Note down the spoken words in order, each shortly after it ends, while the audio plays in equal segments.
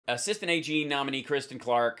Assistant AG nominee Kristen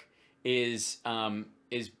Clark is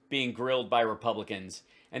being grilled by Republicans,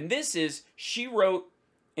 and this is, she wrote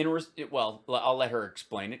well, I'll let her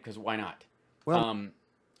explain it because why not? Well,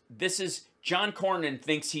 this is John Cornyn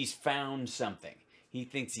thinks he's found something. He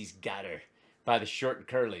thinks he's got her by the short and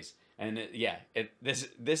curlies, and this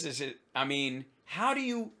is it. I mean, how do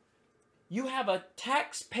you have a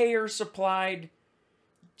taxpayer supplied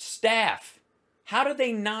staff? How do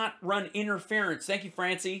they not run interference? Thank you,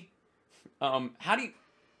 Francie. How do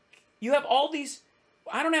you have all these?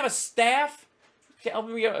 I don't have a staff.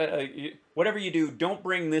 Whatever you do, don't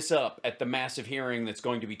bring this up at the massive hearing that's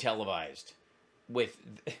going to be televised with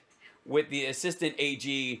the assistant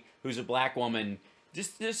AG, who's a black woman.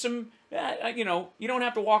 Just there's some, you don't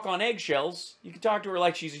have to walk on eggshells. You can talk to her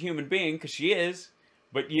like she's a human being, because she is.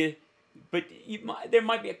 But there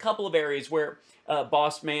might be a couple of areas where,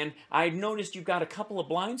 boss man, I noticed you've got a couple of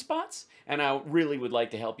blind spots, and I really would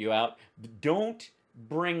like to help you out. Don't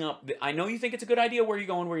bring up. I know you think it's a good idea. Where are you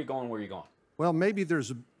going? Where are you going? Where are you going? well, maybe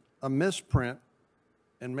there's a misprint,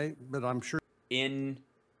 but I'm sure In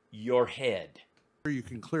your head. you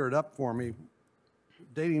can clear it up for me.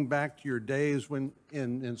 Dating back to your days when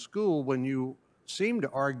in school, when you seemed to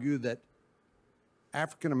argue that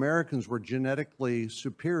African Americans were genetically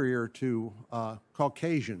superior to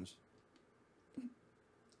Caucasians.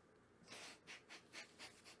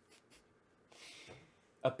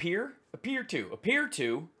 Appear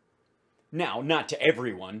to. Now, not to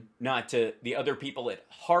everyone, not to the other people at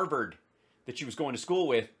Harvard that she was going to school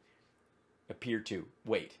with. Appear to.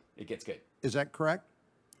 Wait, it gets good. Is that correct?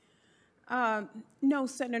 No,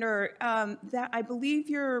 Senator. That I believe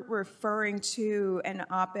you're referring to an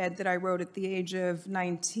op-ed that I wrote at the age of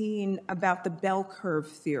 19 about the bell curve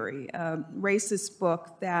theory, a racist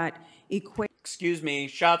book that equates. Excuse me,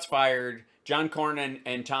 shots fired. John Cornyn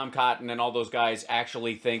and Tom Cotton and all those guys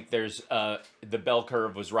actually think there's the bell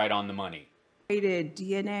curve was right on the money.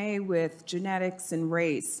 DNA with genetics and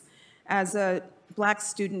race. As a black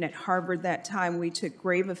student at Harvard that time, we took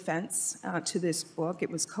grave offense to this book. It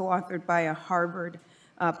was co-authored by a Harvard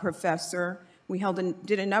professor. We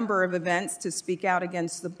did a number of events to speak out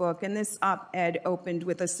against the book, and this op-ed opened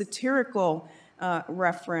with a satirical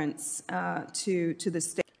reference to the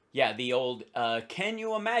state. Yeah, the old, can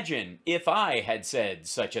you imagine if I had said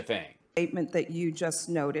such a thing? Statement that you just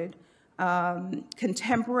noted.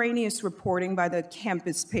 Contemporaneous reporting by the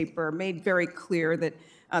campus paper made very clear that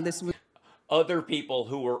this was... Other people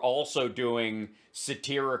who were also doing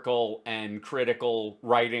satirical and critical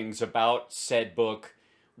writings about said book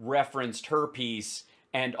referenced her piece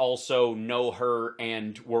and also know her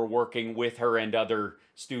and were working with her and other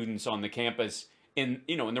students on the campus in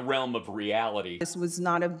the realm of reality. This was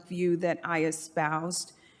not a view that I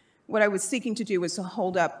espoused. What I was seeking to do was to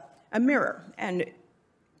hold up a mirror and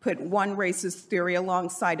put one racist theory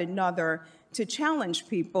alongside another to challenge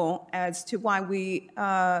people as to why we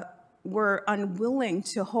were unwilling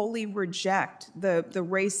to wholly reject the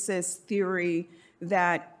racist theory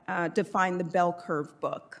that defined the bell curve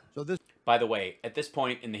book. So this. By the way, at this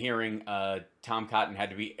point in the hearing, Tom Cotton had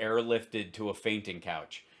to be airlifted to a fainting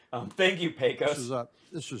couch. Thank you, Pecos.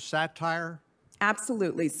 This is satire?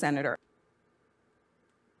 Absolutely, Senator.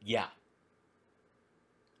 Yeah.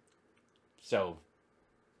 So,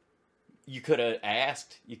 you could have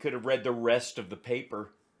asked. You could have read the rest of the paper.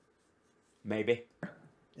 Maybe.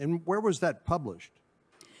 And where was that published?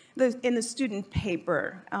 In the student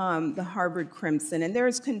paper, the Harvard Crimson. And there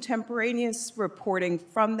is contemporaneous reporting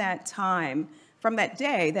from that time, from that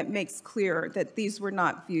day, that makes clear that these were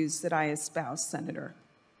not views that I espoused, Senator.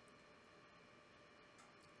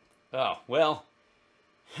 Oh, well,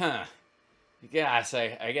 Gosh,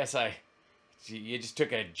 I guess you just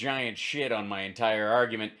took a giant shit on my entire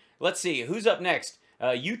argument. Let's see, who's up next?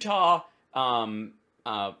 Utah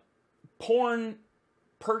porn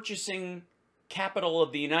purchasing capital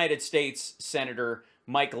of the United States Senator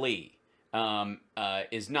Mike Lee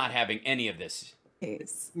is not having any of this.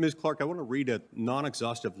 Ms. Clark, I want to read a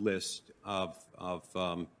non-exhaustive list of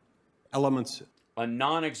elements. A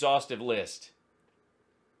non-exhaustive list,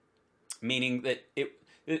 meaning that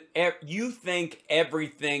you think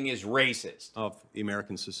everything is racist. Of the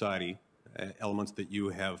American society, elements that you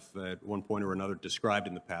have at one point or another described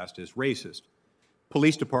in the past as racist.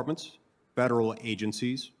 Police departments, federal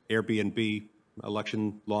agencies, Airbnb,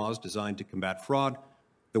 election laws designed to combat fraud,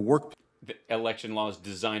 the election laws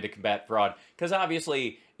designed to combat fraud, because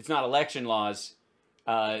obviously it's not election laws,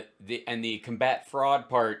 and the combat fraud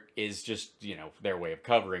part is just, you know, their way of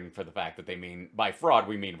covering for the fact that they mean, by fraud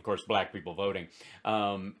we mean, of course, black people voting.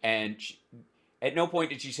 And at no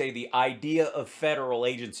point did she say the idea of federal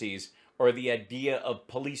agencies or the idea of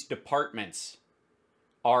police departments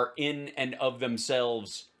are in and of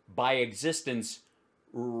themselves by existence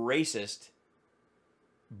racist,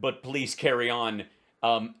 but police carry on.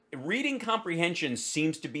 Reading comprehension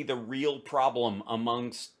seems to be the real problem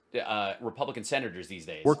amongst Republican senators these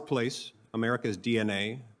days. Workplace, America's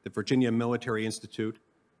DNA, the Virginia Military Institute,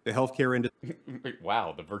 the healthcare industry.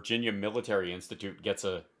 Wow, the Virginia Military Institute gets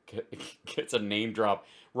a name drop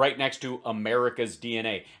right next to America's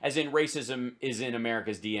DNA, as in racism is in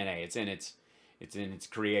America's DNA. It's in its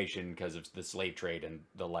creation because of the slave trade and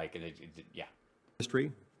the like. And yeah.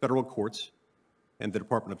 Industry, federal courts, and the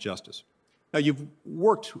Department of Justice. Now, you've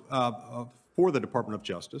worked for the Department of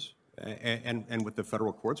Justice and with the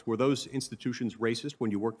federal courts. Were those institutions racist when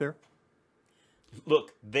you worked there?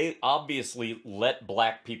 Look, they obviously let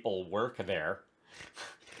black people work there.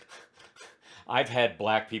 I've had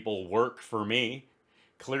black people work for me.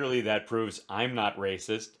 Clearly that proves I'm not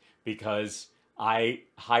racist because I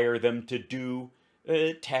hire them to do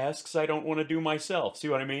tasks I don't want to do myself. See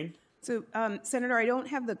what I mean? So, Senator, I don't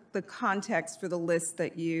have the context for the list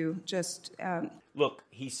that you just... Look,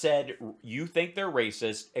 he said, you think they're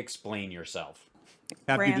racist, explain yourself.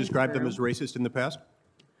 Have you described them as racist in the past?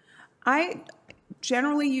 I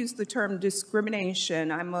generally use the term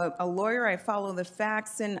discrimination. I'm a lawyer, I follow the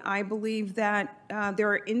facts, and I believe that there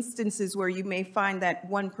are instances where you may find that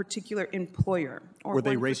one particular employer or Were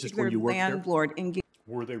they racist when you worked there? landlord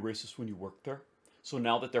Were they racist when you worked there? So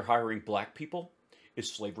now that they're hiring black people,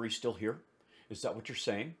 is slavery still here? Is that what you're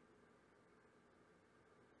saying?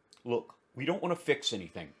 Look, we don't want to fix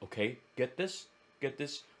anything, okay? Get this? Get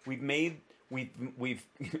this? We've made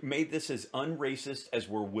this as unracist as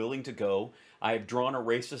we're willing to go. I have drawn a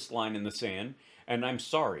racist line in the sand, and I'm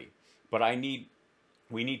sorry, but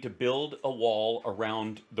we need to build a wall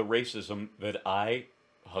around the racism that I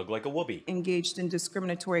hug like a whoopee. engaged in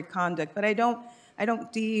discriminatory conduct, but I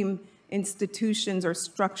don't deem institutions or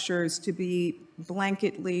structures to be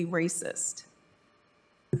blanketly racist.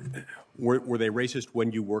 Were they racist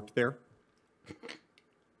when you worked there?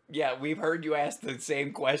 Yeah, we've heard you ask the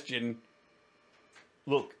same question.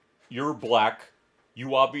 Look, you're black.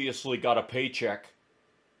 You obviously got a paycheck.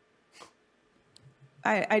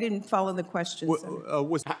 I didn't follow the question.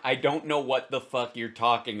 I don't know what the fuck you're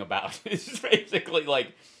talking about. It's basically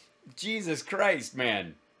like, Jesus Christ,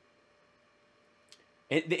 man.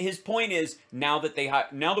 His point is, now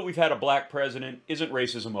that we've had a black president, isn't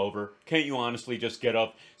racism over? Can't you honestly just get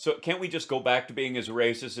up? So can't we just go back to being as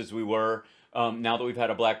racist as we were now that we've had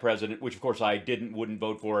a black president, which of course I wouldn't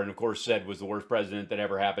vote for, and of course said was the worst president that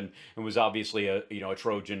ever happened, and was obviously a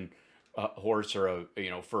Trojan horse or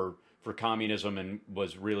for communism, and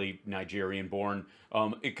was really Nigerian born.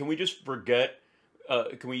 Can we just forget?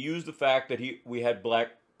 Can we use the fact that we had black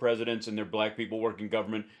presidents and their black people working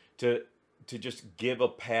government to just give a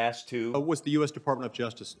pass to? Was the U.S. Department of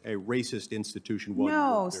Justice a racist institution?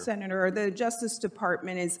 No, Senator. The Justice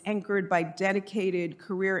Department is anchored by dedicated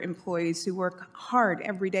career employees who work hard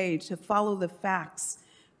every day to follow the facts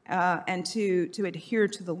and to adhere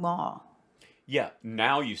to the law. Yeah,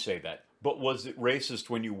 now you say that. But was it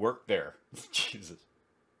racist when you worked there? Jesus.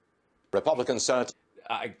 Republican Senate.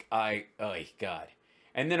 Oh, God.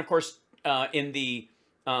 And then, of course, in the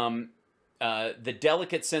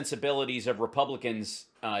delicate sensibilities of Republicans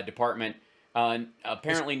department,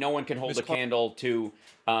 apparently no one can hold a candle to,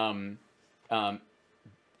 I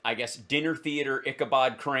guess, dinner theater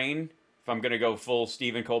Ichabod Crane, if I'm going to go full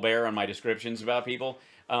Stephen Colbert on my descriptions about people,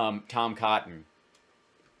 Tom Cotton.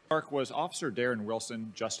 Was Officer Darren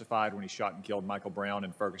Wilson justified when he shot and killed Michael Brown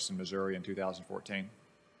in Ferguson, Missouri in 2014?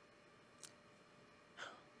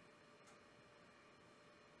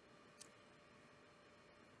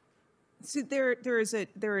 So there is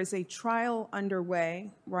a trial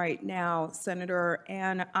underway right now, Senator,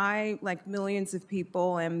 and I, like millions of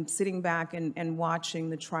people, am sitting back and watching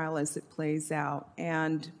the trial as it plays out,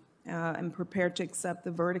 and am prepared to accept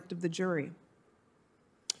the verdict of the jury.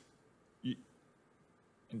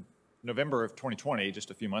 In November of 2020, just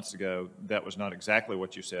a few months ago, that was not exactly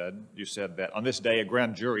what you said. You said that on this day, a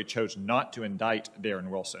grand jury chose not to indict Darren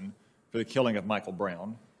Wilson for the killing of Michael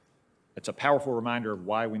Brown. It's a powerful reminder of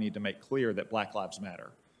why we need to make clear that Black Lives Matter.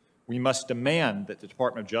 We must demand that the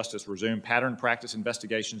Department of Justice resume pattern practice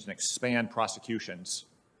investigations and expand prosecutions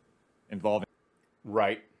involving...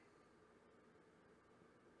 Right.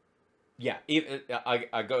 Yeah,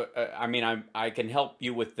 I go. I mean, I can help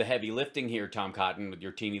you with the heavy lifting here, Tom Cotton, with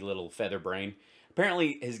your teeny little feather brain.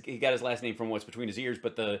 Apparently, he got his last name from what's between his ears.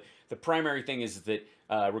 But the primary thing is that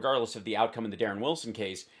regardless of the outcome in the Darren Wilson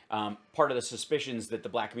case, part of the suspicions that the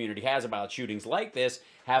black community has about shootings like this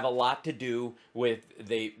have a lot to do with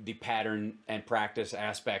the pattern and practice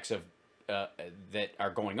aspects of that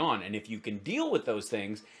are going on. And if you can deal with those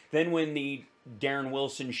things, then when the Darren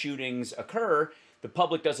Wilson shootings occur, the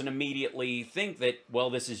public doesn't immediately think that,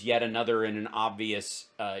 well, this is yet another in an obvious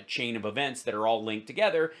chain of events that are all linked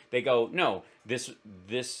together. They go, no, this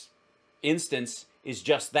instance is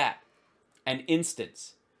just that, an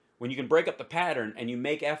instance. When you can break up the pattern and you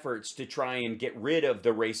make efforts to try and get rid of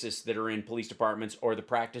the racists that are in police departments or the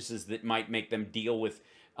practices that might make them deal with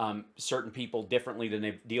certain people differently than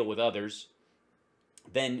they deal with others,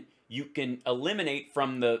 then you can eliminate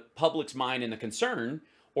from the public's mind and the concern,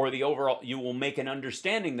 or the overall, you will make an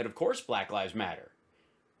understanding that, of course, Black Lives Matter.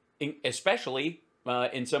 Especially,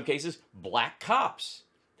 in some cases, black cops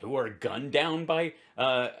who are gunned down by,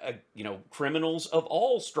 criminals of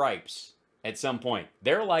all stripes at some point.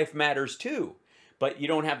 Their life matters too. But you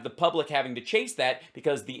don't have the public having to chase that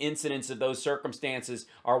because the incidents of those circumstances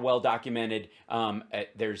are well documented.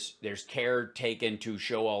 There's care taken to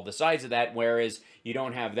show all the sides of that, whereas you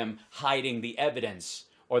don't have them hiding the evidence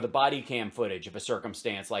or the body cam footage of a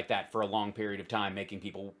circumstance like that for a long period of time, making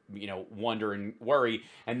people, wonder and worry.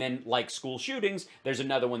 And then, like school shootings, there's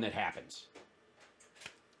another one that happens.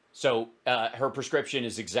 So her prescription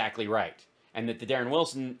is exactly right. And that the Darren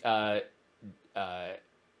Wilson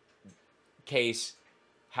case,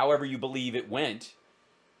 however you believe it went,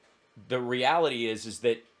 the reality is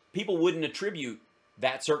that people wouldn't attribute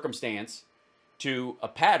that circumstance to a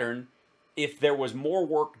pattern if there was more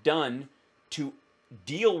work done to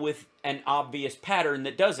deal with an obvious pattern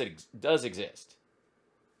that does exist.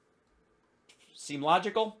 Seem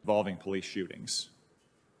logical? Involving police shootings.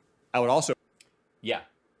 I would also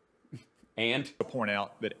and point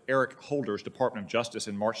out that Eric Holder's Department of Justice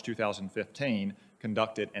in March 2015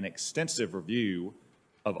 conducted an extensive review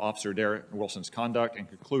of Officer Darren Wilson's conduct and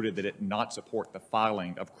concluded that it did not support the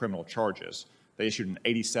filing of criminal charges. They issued an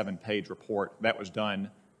 87-page report that was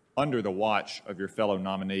done under the watch of your fellow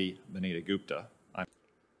nominee, Vanita Gupta.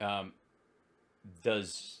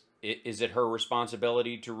 Is it her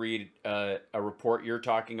responsibility to read a report you're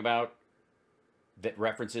talking about that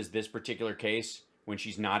references this particular case when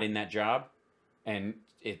she's not in that job, and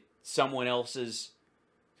someone else's?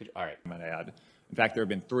 All right. I might add. In fact, there have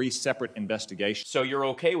been 3 separate investigations. So you're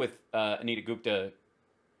okay with Anita Gupta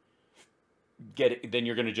then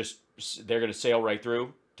they're going to sail right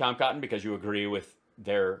through Tom Cotton because you agree with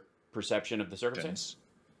their perception of the circumstance?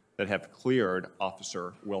 That have cleared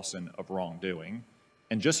Officer Wilson of wrongdoing.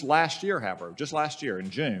 And just last year, however, in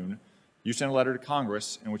June, you sent a letter to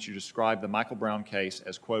Congress in which you described the Michael Brown case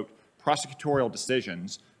as, quote, prosecutorial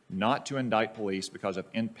decisions not to indict police because of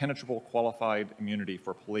impenetrable qualified immunity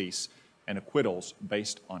for police and acquittals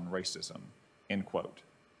based on racism, end quote.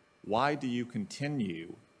 Why do you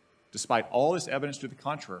continue, despite all this evidence to the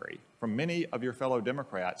contrary from many of your fellow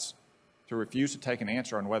Democrats, to refuse to take an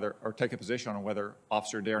answer on whether, or take a position on whether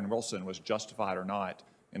Officer Darren Wilson was justified or not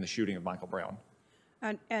in the shooting of Michael Brown?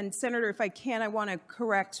 And Senator, if I can, I want to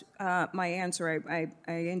correct my answer. I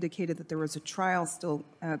indicated that there was a trial still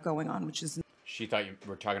going on, which is... She thought you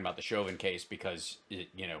were talking about the Chauvin case because,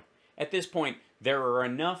 at this point, there are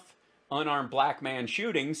enough unarmed black man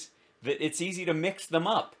shootings that it's easy to mix them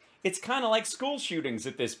up. It's kind of like school shootings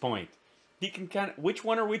at this point. You can which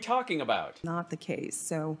one are we talking about? Not the case.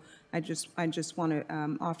 So I just want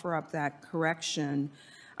to offer up that correction.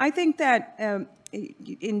 I think that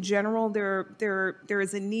in general, there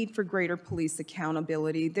is a need for greater police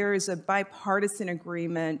accountability. There is a bipartisan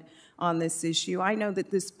agreement on this issue. I know that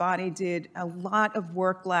this body did a lot of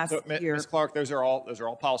work last year. Ms. Clark, those are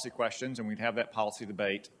all policy questions, and we'd have that policy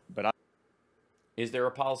debate. But is there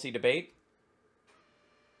a policy debate?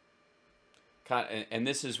 And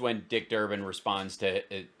this is when Dick Durbin responds to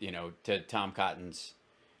to Tom Cotton's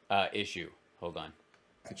issue. Hold on.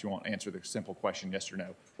 That you won't answer the simple question, yes or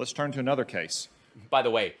no. Let's turn to another case. By the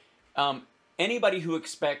way, anybody who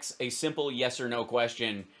expects a simple yes or no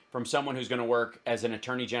question from someone who's going to work as an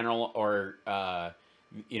attorney general or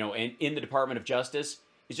in the Department of Justice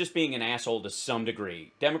is just being an asshole to some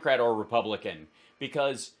degree, Democrat or Republican,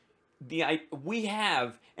 because we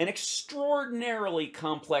have an extraordinarily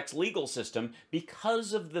complex legal system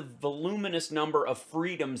because of the voluminous number of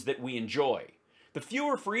freedoms that we enjoy. The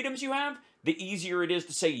fewer freedoms you have, the easier it is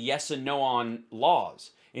to say yes and no on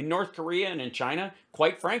laws. In North Korea and in China,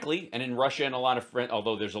 quite frankly, and in Russia and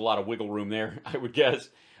although there's a lot of wiggle room there, I would guess,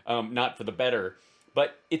 not for the better.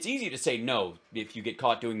 But it's easy to say no. If you get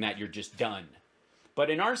caught doing that, you're just done. But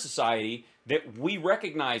in our society, that we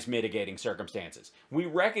recognize mitigating circumstances. We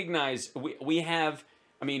recognize we have.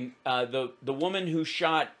 I mean, the woman who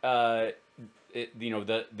shot, the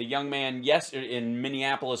young man in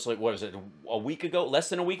Minneapolis. Like, what was it? A week ago? Less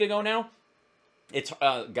than a week ago now. It's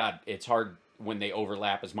God. It's hard when they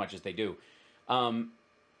overlap as much as they do.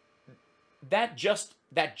 That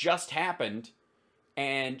just happened,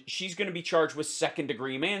 and she's going to be charged with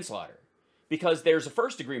second-degree manslaughter because there's a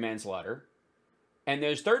first-degree manslaughter. And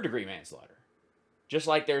there's third-degree manslaughter. Just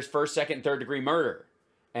like there's first, second, third-degree murder.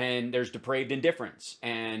 And there's depraved indifference.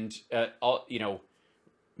 And,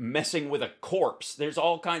 messing with a corpse. There's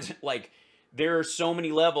all kinds of, there are so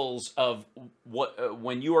many levels of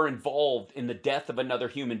when you are involved in the death of another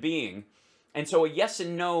human being. And so a yes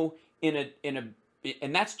and no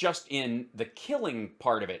and that's just in the killing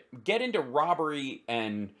part of it. Get into robbery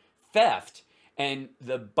and theft, and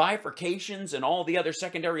the bifurcations and all the other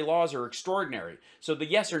secondary laws are extraordinary. So the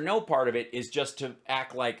yes or no part of it is just to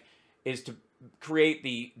to create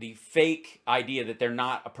the fake idea that they're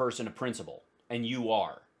not a person of principle, and you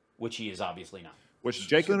are, which he is obviously not. Which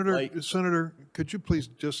Jacob Blake, Senator, could you please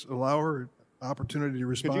just allow her opportunity to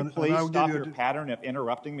respond? could you please stop your pattern of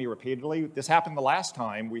interrupting me repeatedly? This happened the last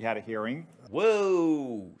time we had a hearing.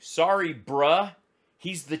 Whoa, sorry, bruh.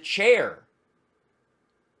 He's the chair.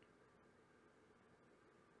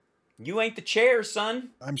 You ain't the chair, son.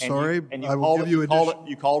 I'm sorry. And I will give you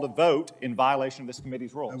you called a vote in violation of this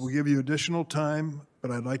committee's rules. I will give you additional time, but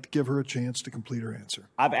I'd like to give her a chance to complete her answer.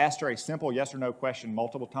 I've asked her a simple yes or no question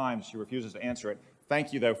multiple times. She refuses to answer it.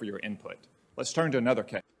 Thank you, though, for your input. Let's turn to another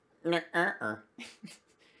case.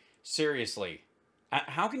 Seriously.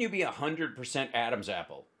 How can you be 100% Adam's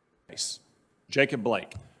apple? Jacob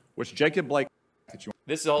Blake. Which Jacob Blake...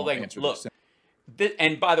 This is the whole thing. Look,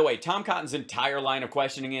 and by the way, Tom Cotton's entire line of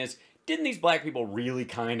questioning is, didn't these black people really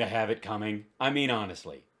kind of have it coming? I mean,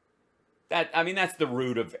 honestly. That's the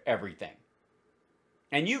root of everything.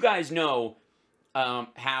 And you guys know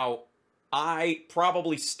how I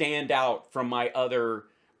probably stand out from my other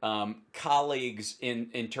colleagues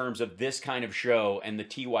in terms of this kind of show and the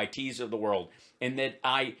TYTs of the world, and that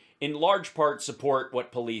I, in large part, support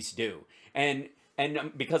what police do. And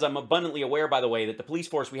because I'm abundantly aware, by the way, that the police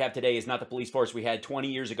force we have today is not the police force we had 20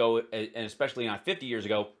 years ago, and especially not 50 years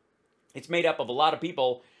ago. It's made up of a lot of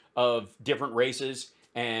people of different races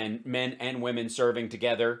and men and women serving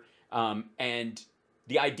together. And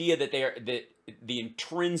the idea that the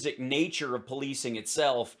intrinsic nature of policing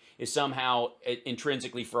itself is somehow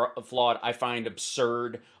intrinsically flawed, I find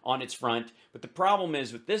absurd on its front. But the problem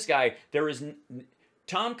is with this guy,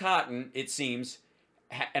 Tom Cotton, it seems,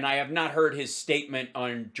 and I have not heard his statement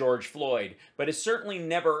on George Floyd, but has certainly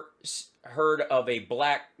never heard of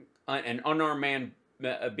an unarmed man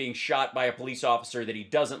being shot by a police officer that he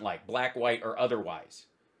doesn't like, black, white, or otherwise.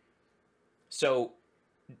 So,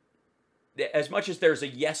 as much as there's a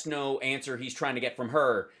yes-no answer he's trying to get from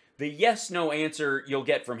her, the yes-no answer you'll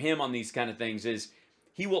get from him on these kind of things is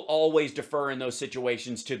he will always defer in those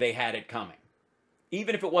situations to they had it coming.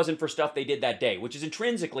 Even if it wasn't for stuff they did that day, which is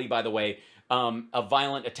intrinsically, by the way, a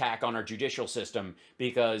violent attack on our judicial system,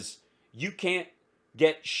 because you can't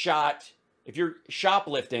get shot if you're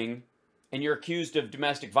shoplifting and you're accused of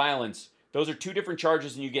domestic violence. Those are two different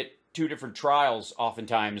charges, and you get two different trials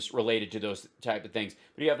oftentimes related to those type of things.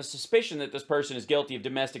 But you have a suspicion that this person is guilty of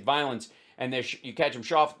domestic violence, and you catch them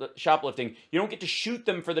shoplifting. You don't get to shoot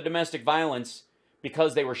them for the domestic violence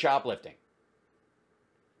because they were shoplifting.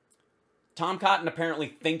 Tom Cotton apparently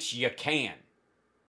thinks you can.